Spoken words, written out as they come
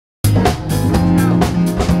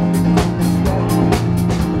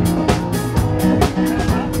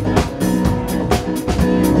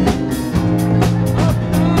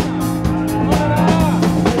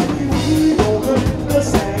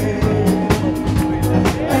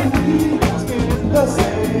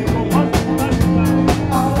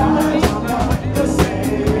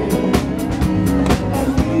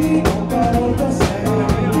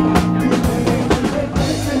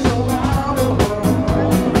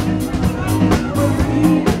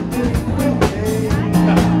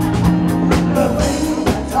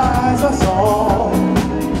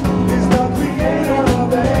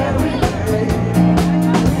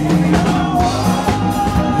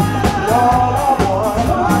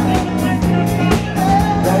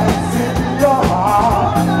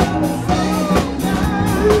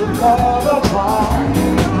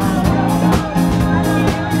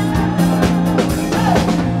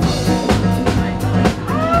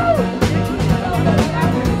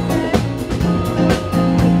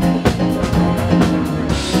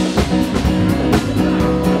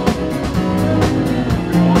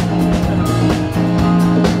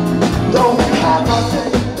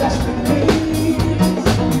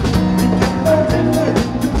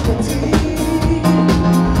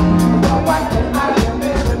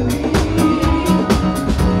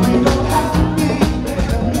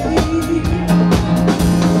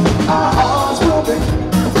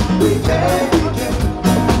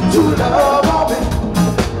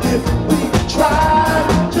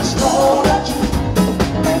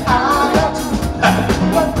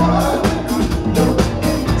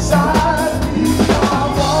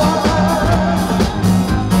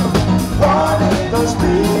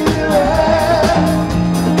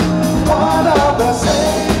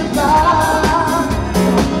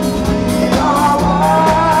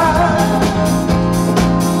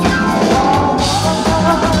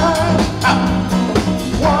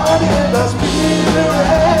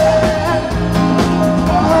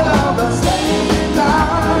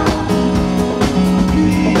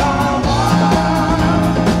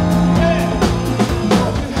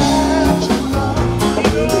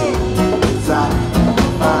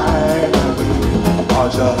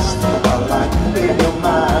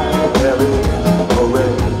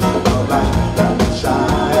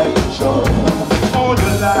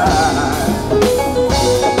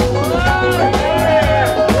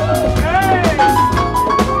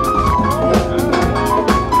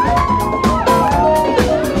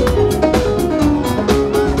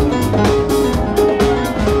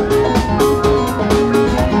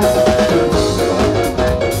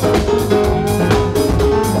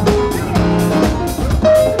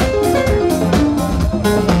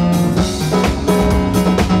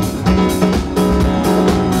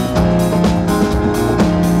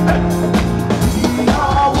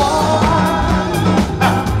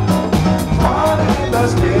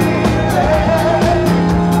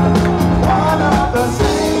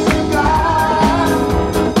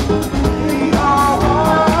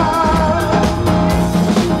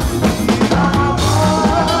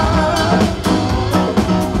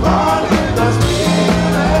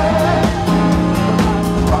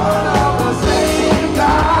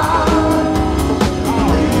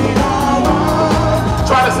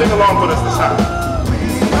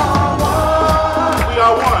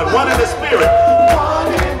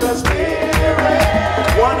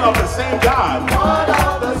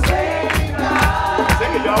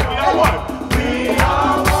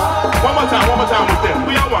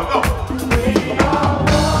on, go.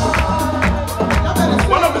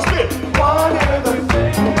 One of the spirit. One of the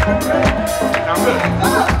same. Now good.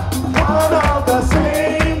 One of the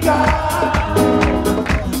same God.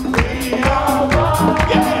 We are one.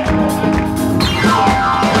 Yeah.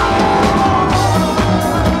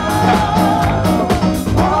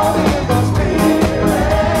 One in the spirit.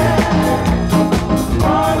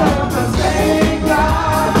 One of the same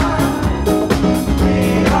God. We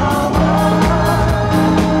are one.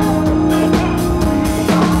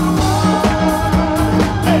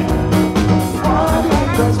 Hey. One in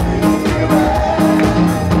the spirit.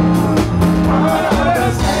 One of the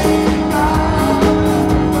same God.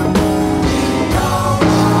 We are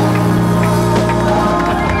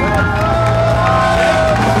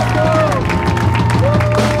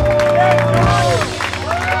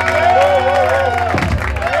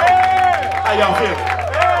How y'all feeling?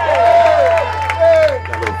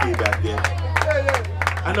 Got a little feedback there.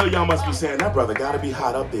 I know y'all must be saying that brother gotta be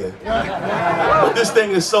hot up there. But this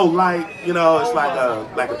thing is so light, you know, it's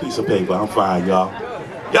like a piece of paper. I'm fine, y'all.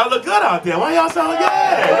 Y'all look good out there. Why y'all sound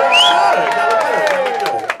yeah? Y'all look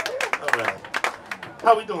good. All right.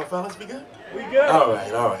 How we doing, fellas? We good? We good. All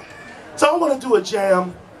right, all right. So I want to do a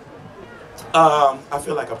jam. I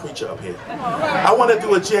feel like a preacher up here. I want to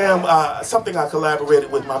do a jam, something I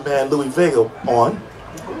collaborated with my man Louis Vega on.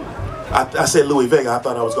 I said Louis Vega, I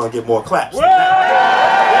thought I was going to get more claps. My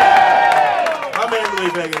man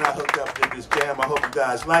Louis Vega and I hooked up in this jam. I hope you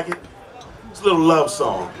guys like it. It's a little love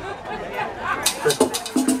song.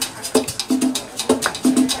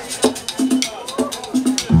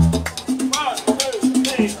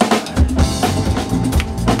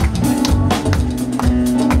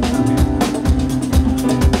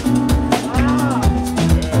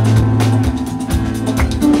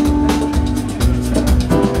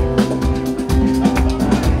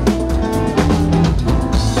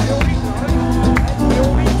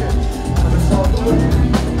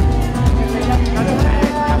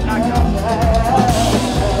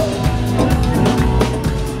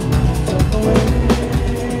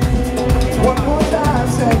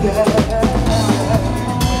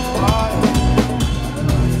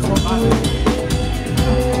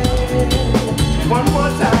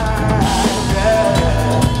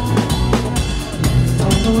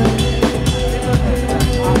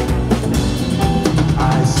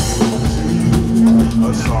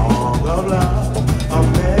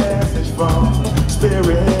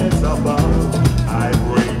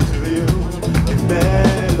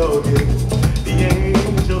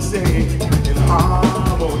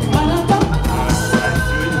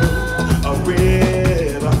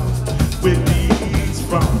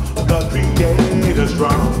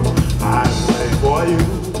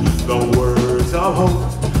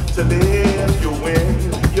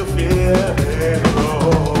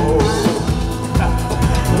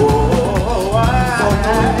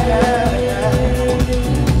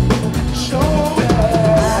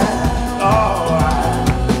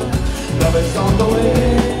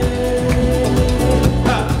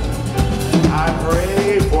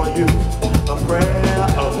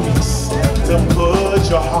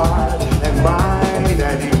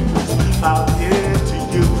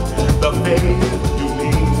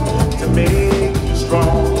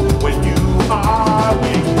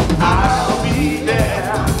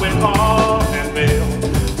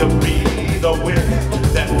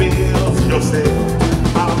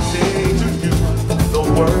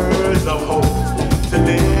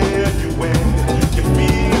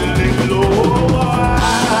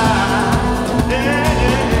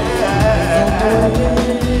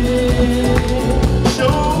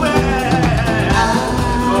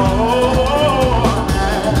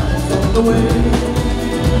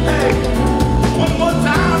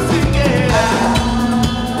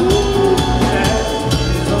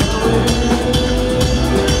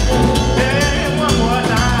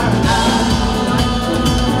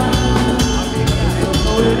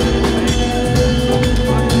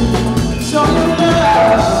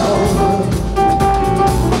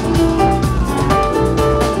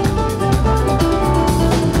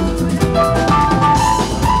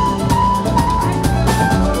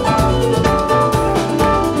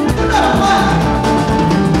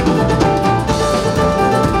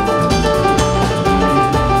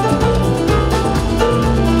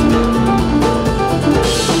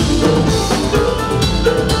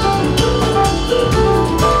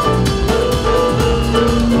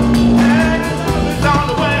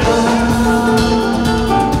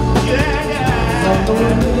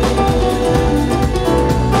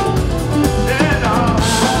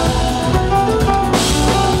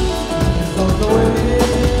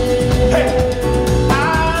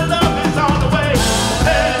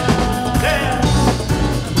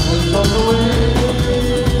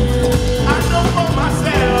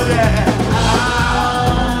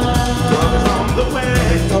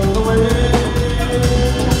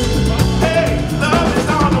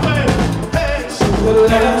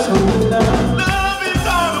 so